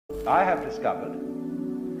I have discovered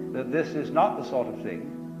that this is not the sort of thing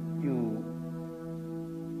you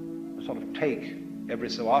sort of take every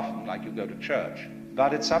so often, like you go to church,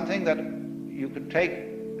 but it's something that you could take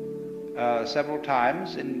several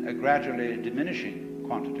times in a gradually diminishing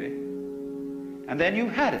quantity, and then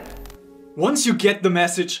you've had it. Once you get the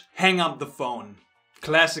message, hang up the phone.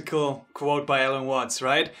 Classical quote by Alan Watts,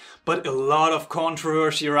 right? But a lot of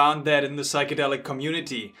controversy around that in the psychedelic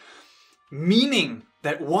community. Meaning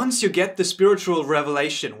that once you get the spiritual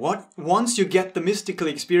revelation, once you get the mystical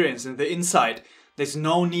experience and the insight, there's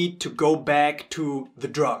no need to go back to the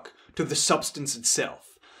drug, to the substance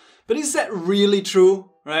itself. But is that really true,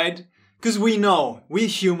 right? Because we know, we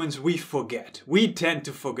humans, we forget. We tend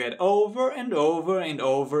to forget over and over and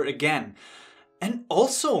over again. And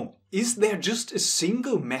also, is there just a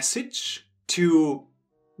single message to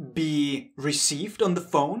be received on the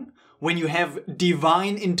phone when you have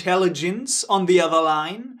divine intelligence on the other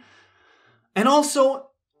line? And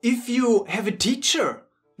also, if you have a teacher,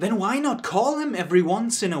 then why not call him every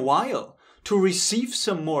once in a while to receive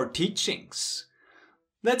some more teachings?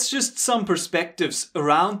 That's just some perspectives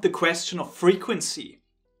around the question of frequency.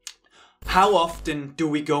 How often do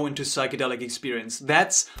we go into psychedelic experience?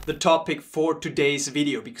 That's the topic for today's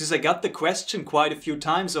video, because I got the question quite a few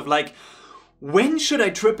times of like, when should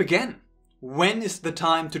I trip again? When is the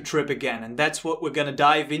time to trip again? And that's what we're gonna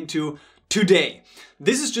dive into today.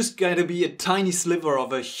 This is just gonna be a tiny sliver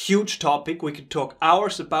of a huge topic. We could talk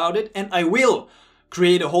hours about it, and I will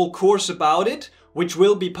create a whole course about it, which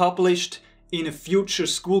will be published in a future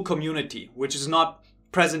Skool Community, which is not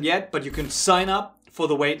present yet, but you can sign up for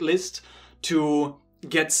the waitlist to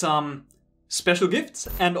get some special gifts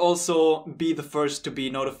and also be the first to be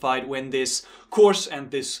notified when this course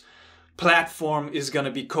and this platform is going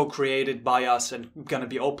to be co-created by us and going to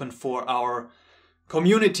be open for our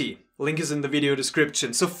community. Link is in the video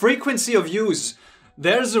description. So frequency of use,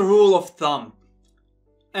 there's a rule of thumb.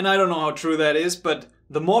 And I don't know how true that is, but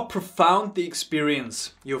the more profound the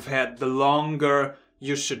experience you've had, the longer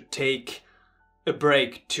you should take a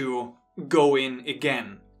break to go in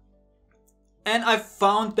again. And I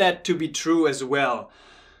found that to be true as well.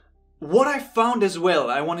 What I found as well,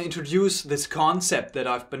 I want to introduce this concept that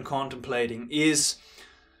I've been contemplating, is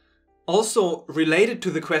also related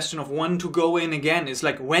to the question of when to go in again. Is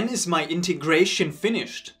like, when is my integration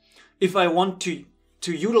finished? If I want to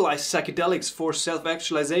utilize psychedelics for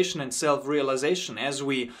self-actualization and self-realization, as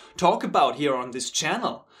we talk about here on this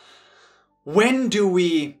channel, when do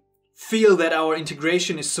we feel that our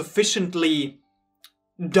integration is sufficiently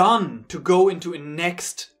done to go into a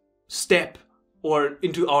next step or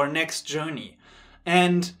into our next journey?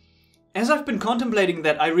 And as I've been contemplating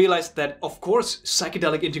that, I realized that, of course,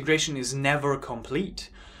 psychedelic integration is never complete.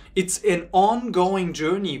 It's an ongoing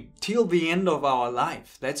journey till the end of our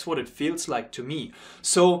life. That's what it feels like to me.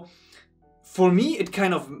 So for me, it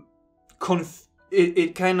kind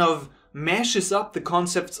of mashes up the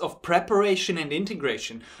concepts of preparation and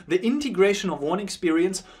integration. The integration of one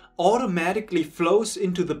experience automatically flows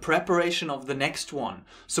into the preparation of the next one.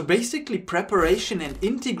 So basically, preparation and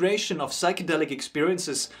integration of psychedelic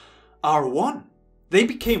experiences are one. They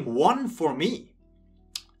became one for me.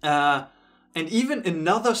 And even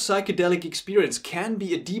another psychedelic experience can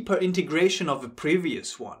be a deeper integration of a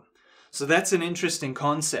previous one. So that's an interesting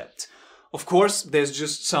concept. Of course, there's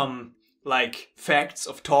just some like facts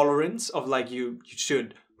of tolerance, of like you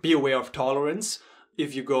should be aware of tolerance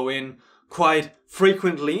if you go in quite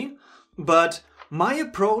frequently. But my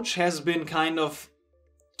approach has been kind of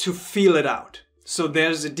to feel it out. So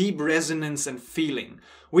there's a deep resonance and feeling,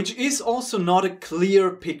 which is also not a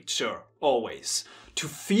clear picture always. To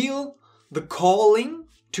feel the calling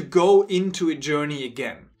to go into a journey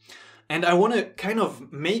again. And I want to kind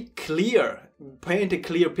of make clear, paint a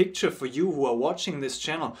clear picture for you who are watching this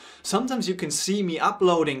channel. Sometimes you can see me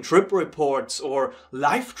uploading trip reports or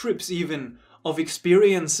life trips even of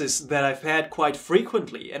experiences that I've had quite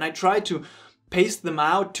frequently. And I try to paste them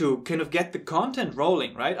out to kind of get the content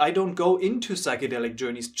rolling, right? I don't go into psychedelic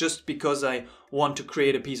journeys just because I want to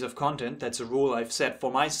create a piece of content. That's a rule I've set for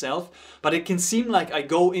myself. But it can seem like I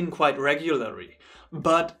go in quite regularly.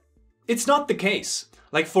 But it's not the case.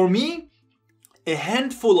 Like for me, a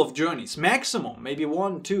handful of journeys, maximum, maybe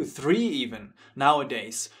 1, 2, 3 even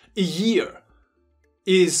nowadays, a year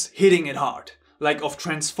is hitting it hard. Like of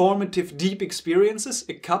transformative deep experiences,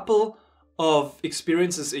 a couple of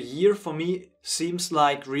experiences a year for me seems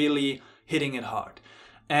like really hitting it hard.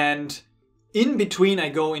 And in between I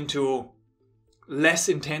go into less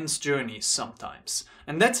intense journeys sometimes.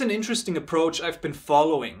 And that's an interesting approach I've been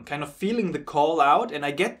following, kind of feeling the call out. And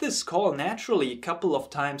I get this call naturally a couple of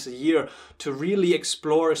times a year to really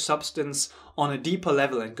explore a substance on a deeper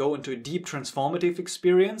level and go into a deep transformative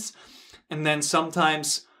experience. And then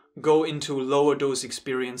sometimes go into lower dose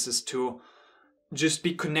experiences to just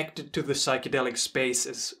be connected to the psychedelic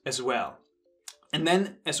space as well. And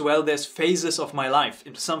then as well, there's phases of my life.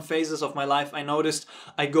 In some phases of my life, I noticed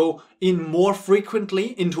I go in more frequently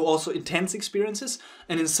into also intense experiences.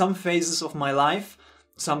 And in some phases of my life,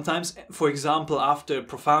 sometimes, for example, after a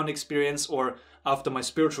profound experience or after my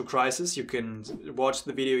spiritual crisis, you can watch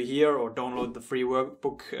the video here or download the free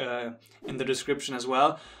workbook in the description as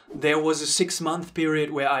well. There was a 6-month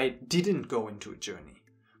period where I didn't go into a journey.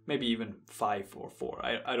 Maybe even 5 or 4.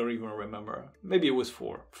 I don't even remember. Maybe it was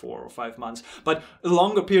 4 or 5 months. But a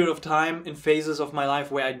longer period of time in phases of my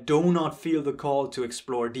life where I do not feel the call to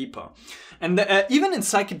explore deeper. And even in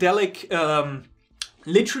psychedelic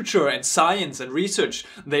literature and science and research,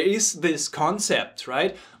 there is this concept,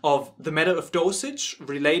 right, of the method of dosage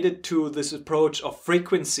related to this approach of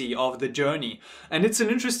frequency of the journey. And it's an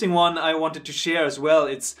interesting one I wanted to share as well.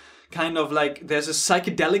 It's kind of like there's a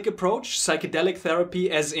psychedelic approach, psychedelic therapy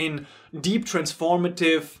as in deep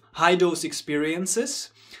transformative high dose experiences,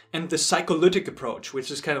 and the psycholytic approach, which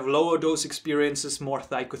is kind of lower dose experiences, more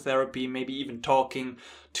psychotherapy, maybe even talking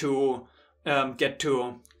to get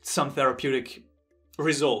to some therapeutic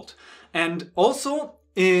result. And also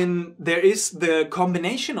there is the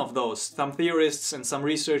combination of those. Some theorists and some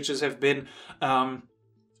researchers have been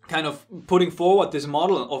kind of putting forward this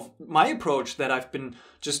model of my approach that I've been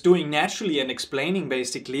just doing naturally and explaining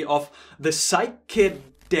basically of the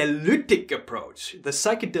psychedelic approach. The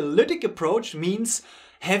psychedelic approach means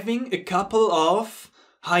having a couple of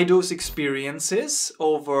high dose experiences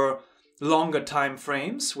over longer time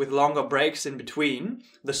frames with longer breaks in between.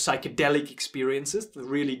 The psychedelic experiences, the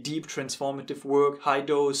really deep transformative work, high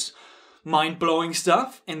dose, mind-blowing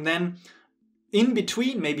stuff. And then in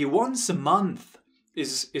between, maybe once a month,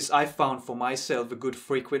 is I found for myself a good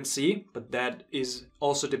frequency, but that is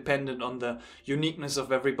also dependent on the uniqueness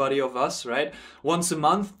of everybody of us, right? Once a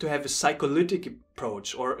month to have a psycholytic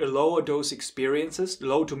approach or a lower dose experiences,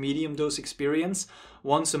 low to medium dose experience,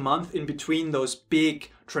 once a month in between those big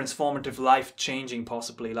transformative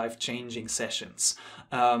possibly life-changing sessions.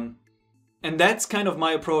 And that's kind of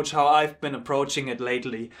my approach, how I've been approaching it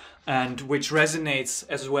lately, and which resonates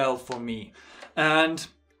as well for me. And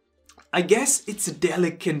I guess it's a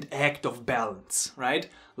delicate act of balance, right?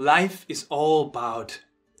 Life is all about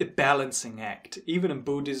a balancing act. Even in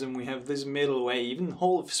Buddhism, we have this middle way. Even the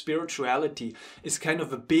whole of spirituality is kind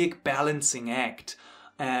of a big balancing act.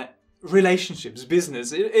 Relationships,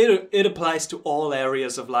 business, it applies to all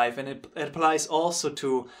areas of life, and it applies also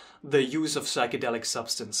to the use of psychedelic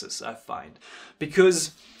substances, I find.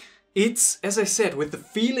 Because it's, as I said, with the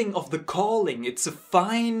feeling of the calling, it's a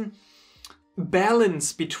fine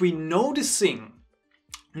balance between noticing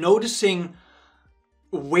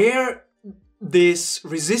where this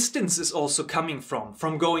resistance is also coming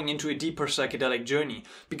from going into a deeper psychedelic journey.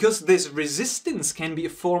 Because this resistance can be a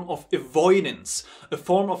form of avoidance, a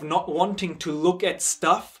form of not wanting to look at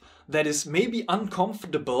stuff that is maybe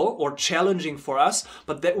uncomfortable or challenging for us,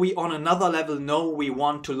 but that we on another level know we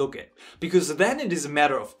want to look at. Because then it is a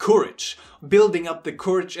matter of courage, building up the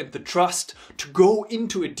courage and the trust to go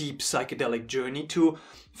into a deep psychedelic journey, to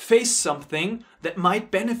face something that might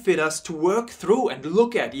benefit us to work through and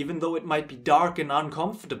look at, even though it might be dark and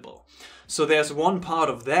uncomfortable. So there's one part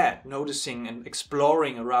of that, noticing and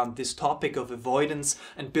exploring around this topic of avoidance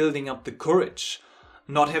and building up the courage.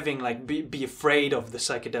 Not having be afraid of the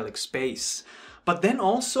psychedelic space. But then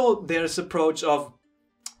also there's approach of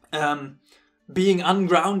being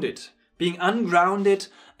ungrounded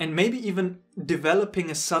and maybe even developing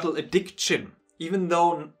a subtle addiction, even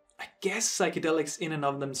though I guess psychedelics in and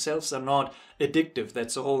of themselves are not addictive.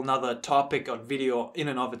 That's a whole nother topic or video in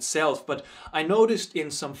and of itself. But I noticed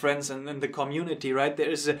in some friends and in the community, right,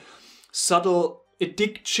 there is a subtle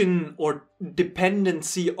addiction or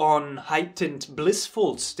dependency on heightened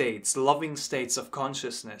blissful states, loving states of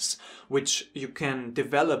consciousness, which you can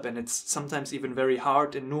develop, and it's sometimes even very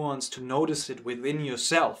hard and nuanced to notice it within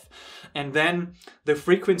yourself. And then the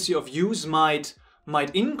frequency of use might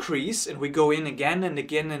increase, and we go in again and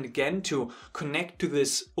again and again to connect to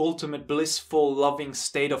this ultimate blissful loving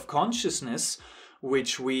state of consciousness,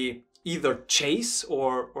 which we either chase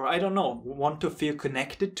or I don't know, want to feel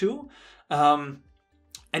connected to.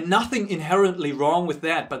 And nothing inherently wrong with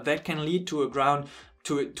that, but that can lead to a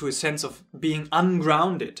to a sense of being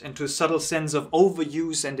ungrounded and to a subtle sense of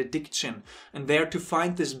overuse and addiction, and there to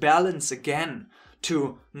find this balance again,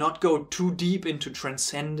 to not go too deep into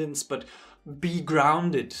transcendence, but be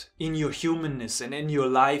grounded in your humanness and in your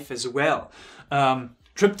life as well.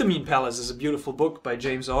 Tryptamine Palace is a beautiful book by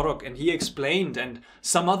James Orrock, and he explained, and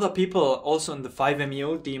some other people also in the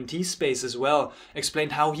 5-MeO DMT space as well,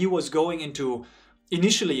 explained how he was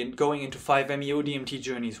initially going into 5-MeO DMT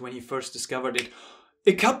journeys when he first discovered it,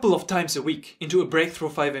 a couple of times a week into a breakthrough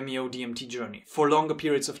 5-MeO DMT journey for longer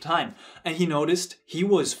periods of time. And he noticed he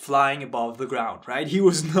was flying above the ground, right? He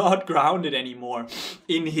was not grounded anymore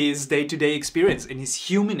in his day-to-day experience, in his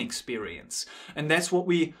human experience. And that's what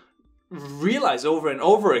we realize over and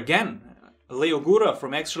over again. Leo Gura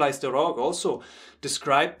from Actualize.org also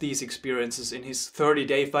described these experiences in his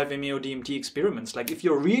 30-day 5-MeO DMT experiments. Like, if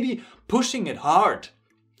you're really pushing it hard,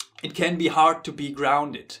 it can be hard to be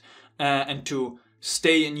grounded and to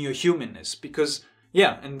stay in your humanness, because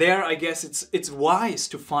and there I guess it's wise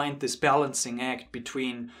to find this balancing act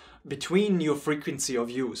between your frequency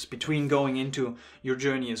of use, between going into your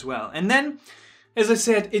journey as well. And then, as I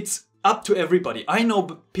said, it's up to everybody. I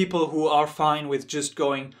know people who are fine with just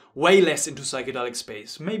going way less into psychedelic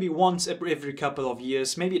space, maybe once every couple of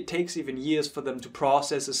years. Maybe it takes even years for them to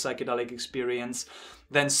process a psychedelic experience.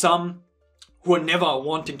 Then some who are never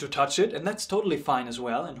wanting to touch it, and that's totally fine as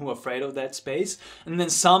well, and who are afraid of that space. And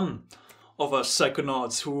then some of us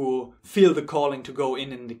psychonauts who feel the calling to go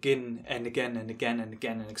in and again and again and again and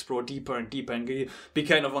again and explore deeper and deeper and be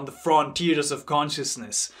kind of on the frontiers of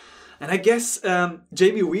consciousness. And I guess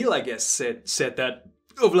Jamie Wheal, I guess, said that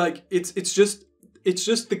of like it's just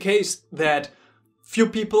the case that few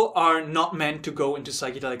people are not meant to go into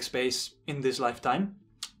psychedelic space in this lifetime.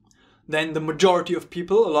 Then the majority of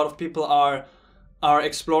people, a lot of people are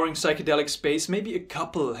exploring psychedelic space maybe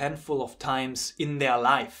a handful of times in their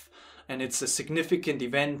life. And it's a significant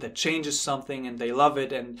event that changes something and they love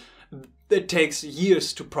it, and it takes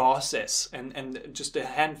years to process, and just a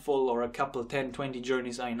handful or a couple, 10, 20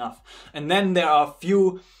 journeys are enough. And then there are a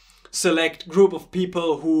few select group of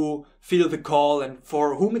people who feel the call and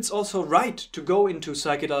for whom it's also right to go into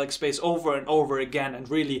psychedelic space over and over again and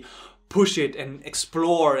really push it and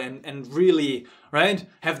explore and really, right,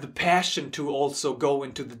 have the passion to also go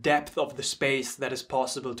into the depth of the space that is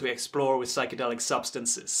possible to explore with psychedelic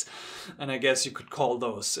substances. And I guess you could call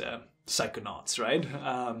those psychonauts, right?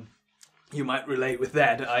 You might relate with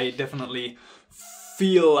that. I definitely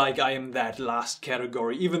feel like I am that last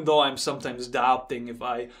category, even though I'm sometimes doubting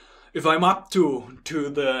if I'm up to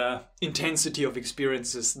the intensity of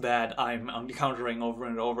experiences that I'm encountering over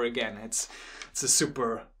and over again. It's a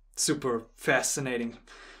super fascinating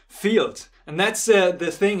field. And that's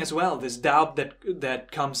the thing as well, this doubt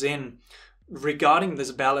that comes in regarding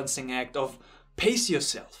this balancing act of pace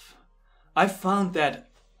yourself. I found that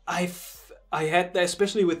I had that,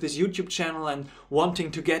 especially with this YouTube channel and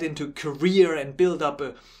wanting to get into career and build up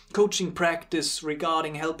a coaching practice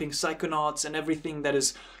regarding helping psychonauts and everything that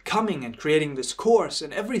is coming, and creating this course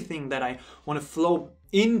and everything that I want to flow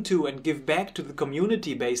into and give back to the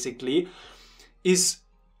community, basically, is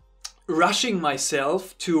rushing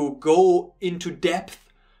myself to go into depth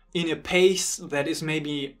in a pace that is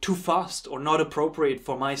maybe too fast or not appropriate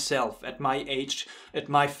for myself at my age, at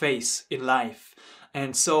my phase in life.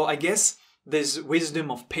 And so I guess this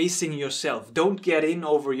wisdom of pacing yourself, don't get in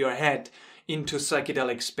over your head into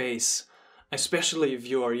psychedelic space, especially if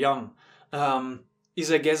you are young,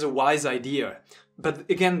 is I guess a wise idea. But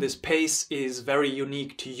again, this pace is very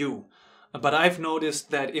unique to you. But I've noticed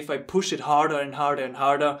that if I push it harder and harder and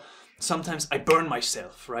harder, sometimes I burn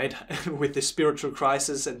myself, right? With this spiritual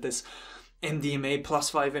crisis and this MDMA plus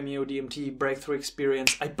 5-MeO DMT breakthrough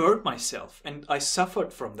experience, I burned myself and I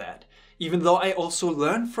suffered from that, even though I also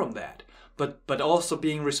learned from that, but also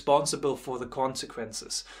being responsible for the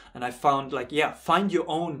consequences. And I found like, find your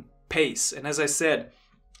own pace. And as I said,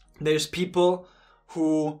 there's people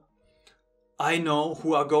who I know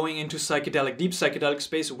who are going into deep psychedelic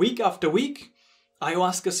space week after week,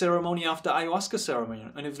 ayahuasca ceremony after ayahuasca ceremony.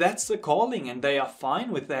 And if that's the calling and they are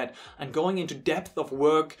fine with that and going into depth of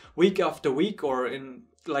work week after week or in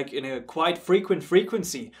a quite frequent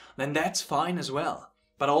frequency, then that's fine as well.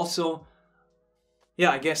 But also,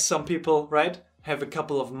 I guess some people, right, have a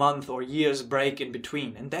couple of months or years break in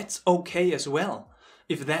between, and that's okay as well.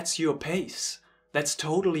 If that's your pace, that's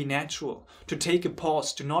totally natural. To take a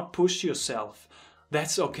pause, to not push yourself,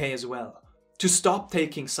 that's okay as well. To stop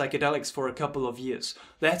taking psychedelics for a couple of years,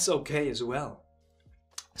 that's okay as well.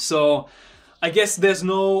 So I guess there's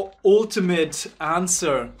no ultimate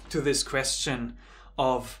answer to this question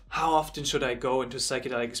of how often should I go into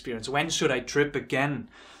psychedelic experience? When should I trip again?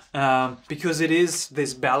 Because it is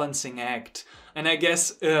this balancing act. And I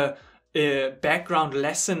guess a background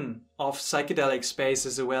lesson of psychedelic space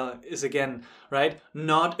is again, right?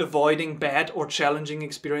 Not avoiding bad or challenging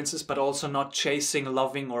experiences, but also not chasing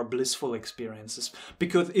loving or blissful experiences.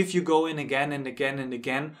 Because if you go in again and again and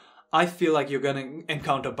again, I feel like you're going to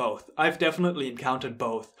encounter both. I've definitely encountered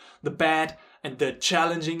both. The bad and the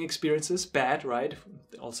challenging experiences, bad, right?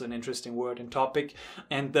 Also an interesting word and topic.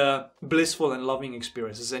 And the blissful and loving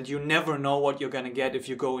experiences. And you never know what you're going to get if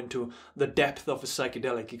you go into the depth of a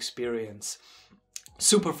psychedelic experience.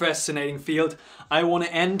 Super fascinating field. I want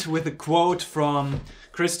to end with a quote from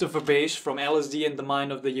Christopher Beige from LSD and the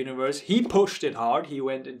Mind of the Universe. He pushed it hard. He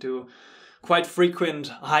went into quite frequent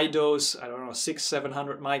high dose,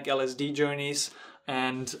 600-700 mic LSD journeys.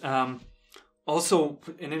 And also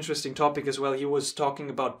an interesting topic as well, he was talking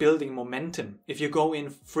about building momentum. If you go in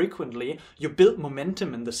frequently, you build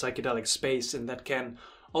momentum in the psychedelic space, and that can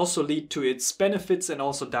also lead to its benefits and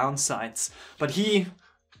also downsides. But I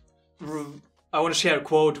want to share a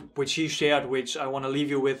quote which he shared, which I want to leave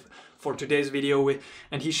you with for today's video with,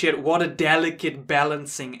 and he shared, what a delicate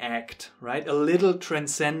balancing act, right? A little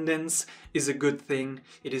transcendence is a good thing.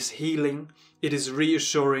 It is healing, it is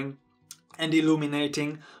reassuring and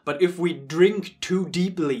illuminating. But if we drink too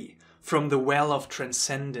deeply from the well of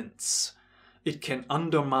transcendence, it can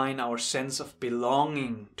undermine our sense of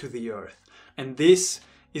belonging to the earth. And this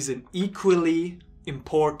is an equally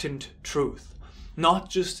important truth. Not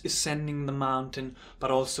just ascending the mountain, but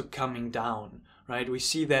also coming down. Right? We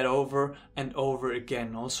see that over and over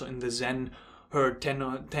again, also in the Zen herd,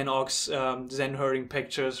 10 ox Zen herding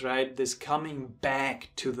pictures, right? This coming back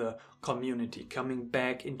to the community, coming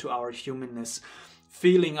back into our humanness,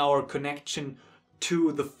 feeling our connection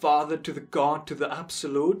to the Father, to the God, to the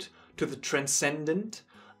Absolute, to the Transcendent,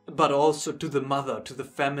 but also to the Mother, to the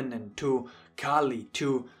Feminine, to Kali,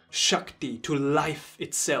 to Shakti, to life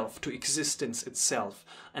itself, to existence itself,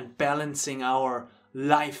 and balancing our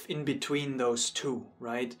life in between those two,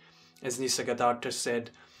 right? As Nisargadatta said,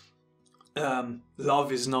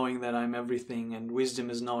 love is knowing that I'm everything, and wisdom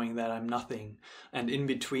is knowing that I'm nothing, and in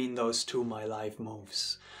between those two my life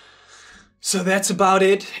moves. So that's about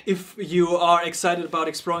it. If you are excited about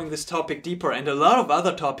exploring this topic deeper and a lot of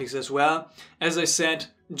other topics as well, as I said,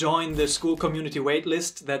 join the Skool Community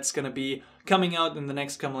waitlist. That's going to be coming out in the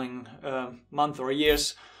next coming month or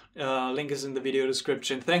years. Link is in the video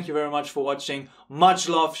description. Thank you very much for watching. Much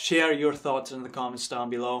love. Share your thoughts in the comments down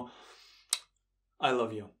below. I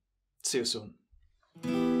love you. See you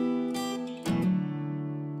soon.